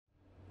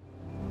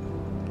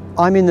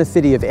I'm in the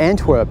city of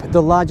Antwerp,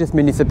 the largest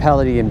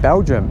municipality in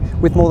Belgium,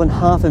 with more than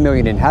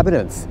 500,000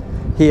 inhabitants.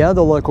 Here,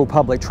 the local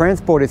public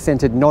transport is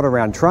centred not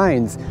around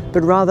trains,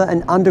 but rather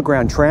an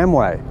underground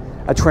tramway,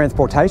 a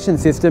transportation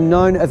system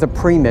known as a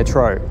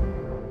Premetro.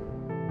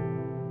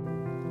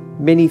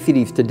 Many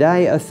cities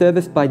today are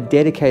serviced by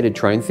dedicated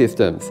train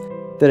systems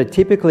that are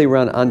typically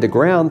run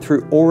underground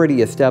through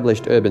already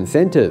established urban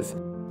centres,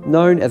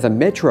 known as a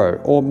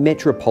metro or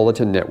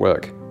metropolitan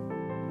network.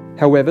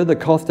 However, the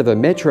cost of a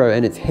metro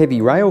and its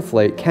heavy rail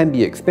fleet can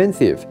be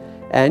expensive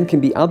and can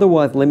be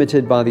otherwise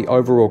limited by the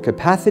overall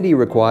capacity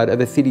required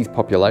of a city's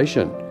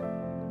population.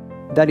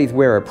 That is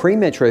where a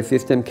Premetro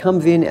system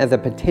comes in as a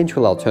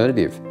potential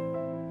alternative.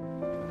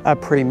 A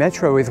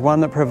Premetro is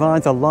one that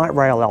provides a light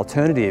rail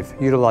alternative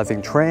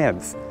utilising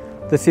trams.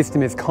 The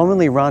system is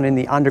commonly run in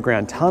the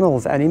underground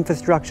tunnels and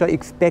infrastructure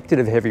expected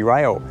of heavy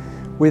rail,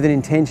 with an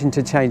intention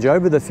to change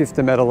over the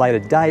system at a later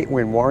date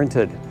when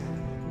warranted.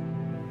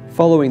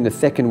 Following the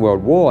Second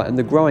World War and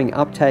the growing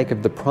uptake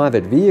of the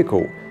private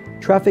vehicle,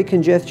 traffic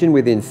congestion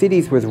within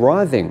cities was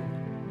rising.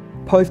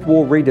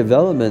 Post-war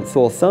redevelopment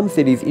saw some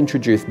cities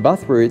introduce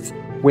bus routes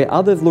where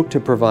others looked to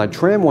provide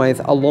tramways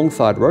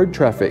alongside road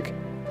traffic,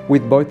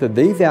 with both of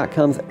these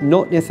outcomes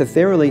not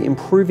necessarily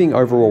improving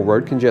overall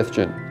road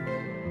congestion.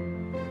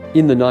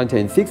 In the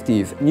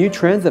 1960s, new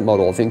transit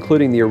models,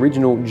 including the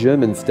original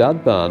German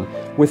Stadtbahn,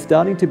 were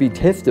starting to be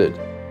tested,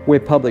 where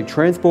public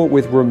transport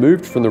was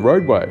removed from the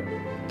roadway,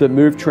 that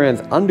moved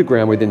trams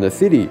underground within the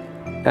city,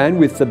 and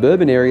with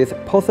suburban areas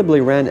possibly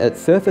ran at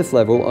surface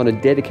level on a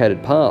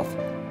dedicated path.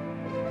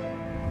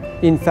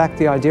 In fact,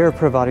 the idea of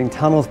providing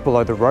tunnels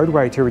below the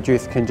roadway to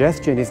reduce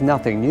congestion is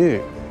nothing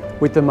new,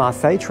 with the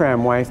Marseille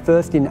tramway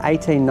first in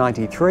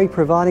 1893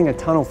 providing a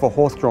tunnel for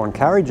horse-drawn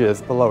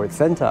carriages below its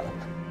centre.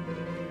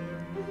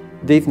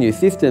 These new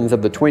systems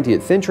of the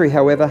 20th century,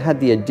 however, had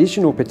the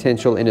additional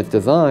potential in its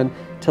design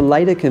to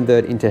later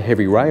convert into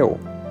heavy rail.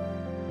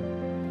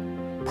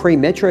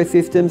 Premetro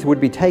systems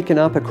would be taken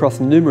up across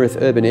numerous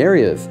urban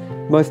areas,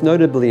 most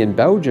notably in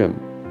Belgium,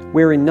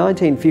 where in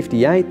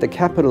 1958 the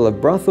capital of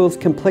Brussels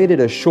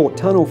completed a short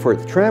tunnel for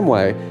its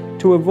tramway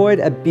to avoid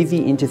a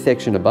busy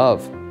intersection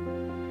above.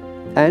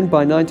 And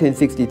by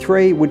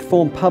 1963 would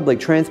form public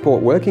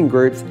transport working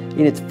groups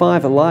in its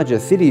 5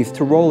 largest cities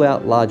to roll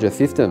out larger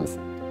systems.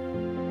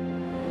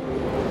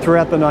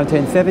 Throughout the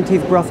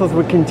 1970s, Brussels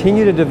would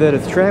continue to divert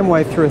its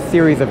tramways through a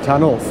series of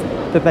tunnels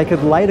that they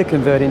could later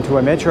convert into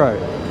a metro.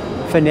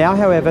 For now,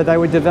 however, they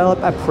would develop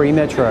a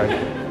Premetro.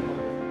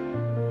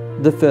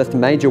 The first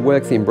major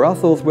works in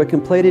Brussels were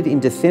completed in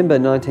December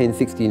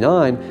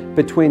 1969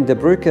 between De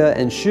Brugge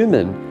and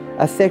Schuman,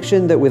 a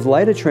section that was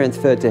later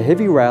transferred to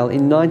heavy rail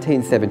in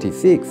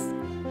 1976.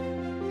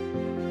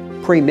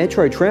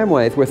 Premetro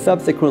tramways were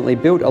subsequently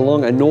built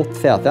along a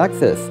north-south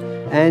axis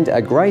and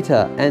a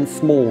greater and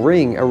small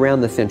ring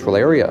around the central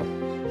area.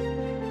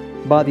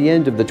 By the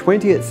end of the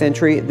 20th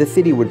century, the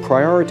city would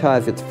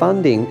prioritise its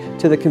funding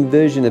to the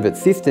conversion of its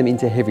system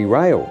into heavy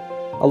rail,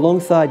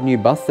 alongside new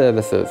bus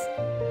services.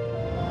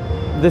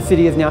 The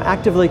city is now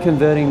actively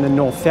converting the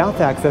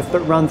north-south axis that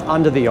runs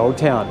under the Old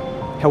Town.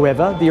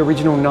 However, the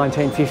original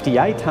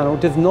 1958 tunnel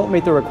does not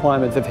meet the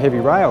requirements of heavy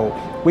rail,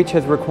 which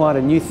has required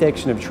a new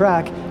section of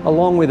track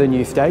along with a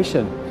new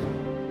station.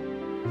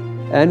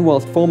 And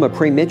whilst former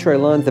Premetro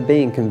lines are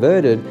being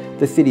converted,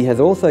 the city has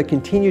also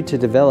continued to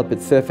develop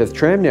its surface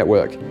tram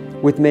network,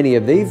 with many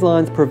of these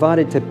lines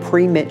provided to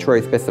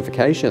Premetro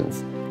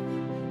specifications.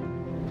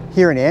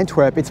 Here in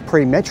Antwerp, its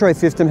Premetro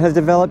system has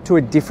developed to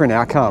a different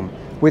outcome,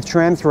 with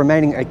trams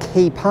remaining a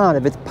key part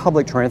of its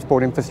public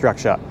transport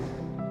infrastructure.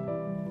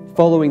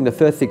 Following the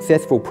first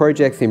successful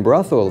projects in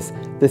Brussels,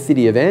 the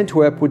city of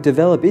Antwerp would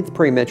develop its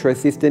Premetro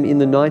system in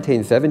the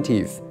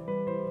 1970s.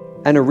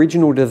 An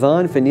original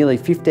design for nearly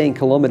 15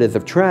 kilometres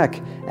of track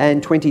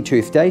and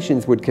 22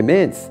 stations would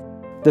commence.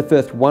 The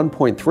first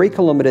 1.3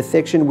 kilometre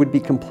section would be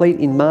complete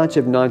in March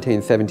of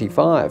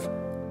 1975.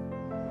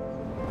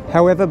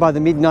 However, by the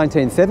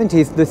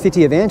mid-1970s, the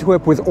city of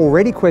Antwerp was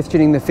already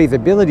questioning the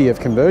feasibility of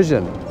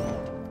conversion.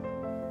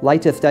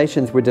 Later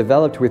stations were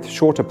developed with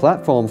shorter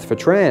platforms for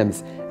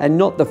trams and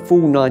not the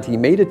full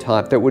 90-metre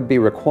type that would be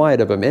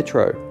required of a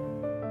metro.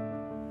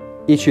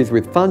 Issues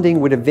with funding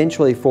would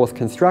eventually force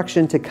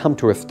construction to come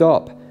to a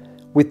stop.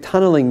 With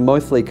tunnelling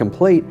mostly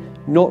complete,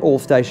 not all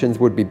stations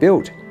would be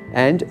built,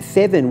 and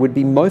 7 would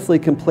be mostly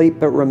complete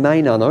but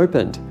remain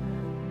unopened.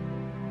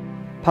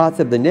 Parts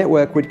of the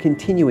network would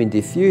continue in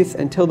disuse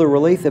until the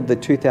release of the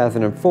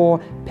 2004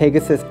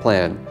 Pegasus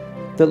plan,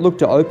 that looked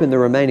to open the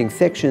remaining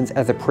sections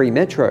as a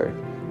Premetro,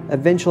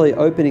 eventually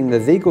opening the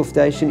Ziegel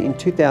station in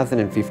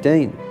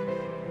 2015.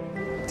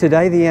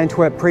 Today, the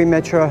Antwerp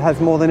Premetro has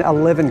more than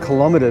 11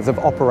 kilometres of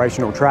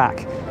operational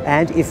track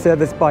and is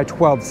serviced by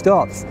 12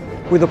 stops,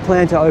 with a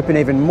plan to open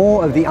even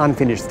more of the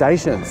unfinished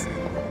stations.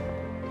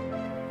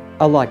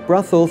 Unlike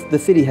Brussels, the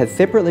city has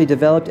separately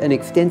developed an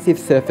extensive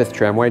surface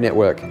tramway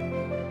network.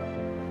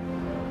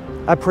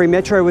 A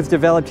Premetro was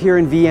developed here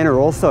in Vienna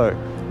also,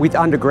 with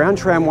underground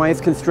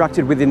tramways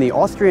constructed within the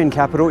Austrian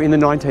capital in the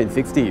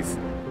 1960s.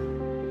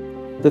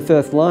 The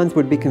first lines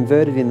would be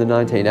converted in the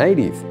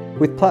 1980s,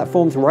 with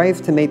platforms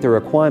raised to meet the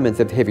requirements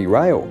of heavy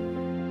rail.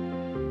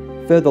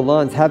 Further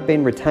lines have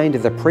been retained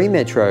as a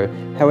Premetro,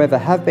 however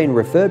have been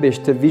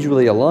refurbished to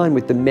visually align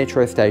with the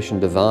metro station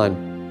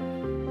design.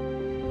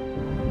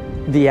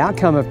 The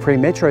outcome of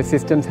Premetro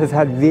systems has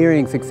had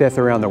varying success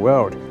around the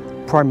world,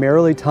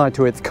 primarily tied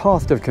to its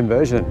cost of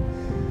conversion.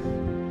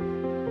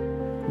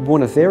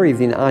 Buenos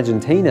Aires in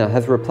Argentina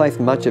has replaced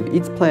much of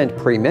its planned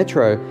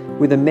Premetro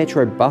with a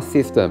metro bus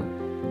system,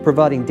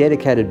 providing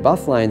dedicated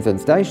bus lanes and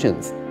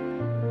stations.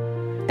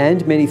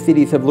 And many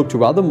cities have looked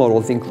to other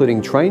models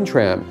including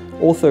train-tram,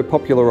 also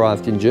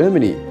popularised in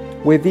Germany,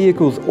 where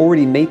vehicles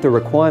already meet the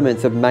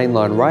requirements of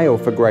mainline rail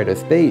for greater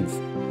speeds.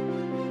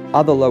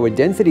 Other lower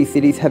density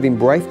cities have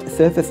embraced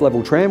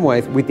surface-level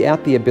tramways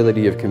without the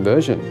ability of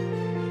conversion.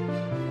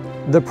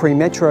 The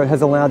Premetro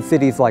has allowed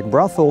cities like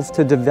Brussels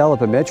to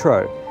develop a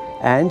metro,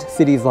 and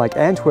cities like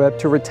Antwerp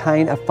to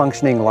retain a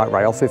functioning light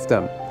rail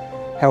system.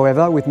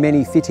 However, with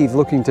many cities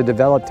looking to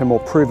develop to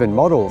more proven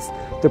models,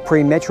 the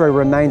Premetro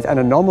remains an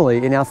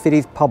anomaly in our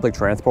city's public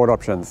transport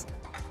options.